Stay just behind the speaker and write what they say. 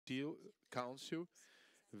Council,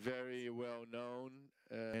 very well known,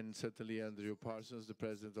 and certainly Andrew Parsons, the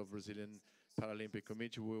president of Brazilian Paralympic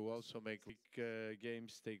Committee, will also make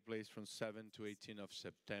games take place from 7 to 18 of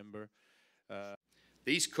September.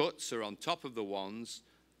 These cuts are on top of the ones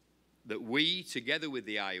that we, together with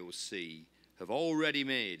the IOC, have already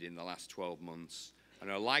made in the last 12 months and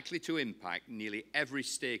are likely to impact nearly every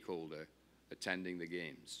stakeholder attending the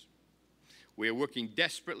Games. We are working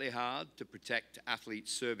desperately hard to protect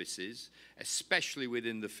athletes' services, especially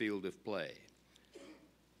within the field of play.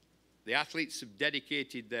 The athletes have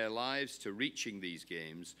dedicated their lives to reaching these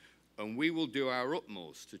Games, and we will do our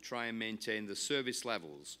utmost to try and maintain the service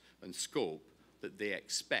levels and scope that they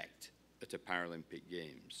expect at a Paralympic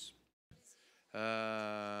Games.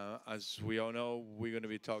 As we all know, we're going to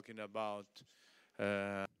be talking about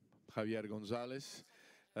Javier Gonzalez.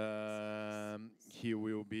 He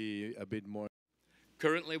will be a bit more.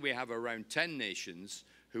 Currently, we have around 10 nations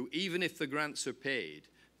who, even if the grants are paid,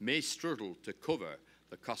 may struggle to cover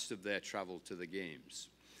the cost of their travel to the Games.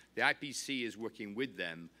 The IPC is working with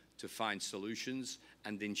them to find solutions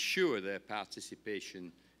and ensure their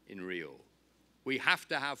participation in Rio. We have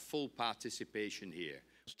to have full participation here.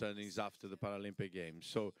 Standings after the Paralympic Games.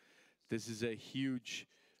 So this is a huge...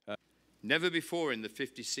 Never before in the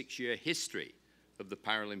 56-year history of the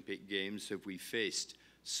Paralympic Games have we faced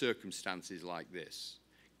circumstances like this.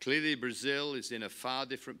 Clearly, Brazil is in a far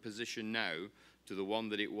different position now to the one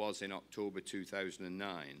that it was in October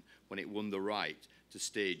 2009, when it won the right to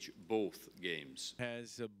stage both Games.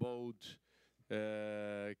 Has a bold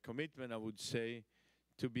commitment, I would say,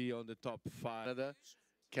 to be on the top 5.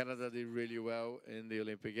 Canada did really well in the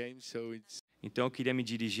Olympic Games, so it's... Então eu queria me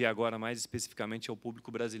dirigir agora mais especificamente ao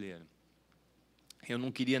público brasileiro. Eu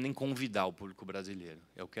não queria nem convidar o público brasileiro.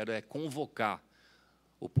 Eu quero convocar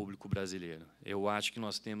o público brasileiro. Eu acho que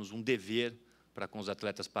nós temos um dever para com os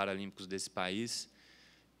atletas paralímpicos desse país,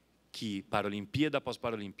 que Paralimpíada após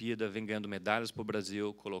Paralimpíada vem ganhando medalhas para o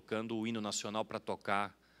Brasil, colocando o hino nacional para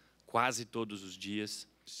tocar quase todos os dias.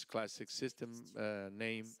 Classic system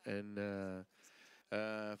name and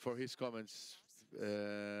for his comments.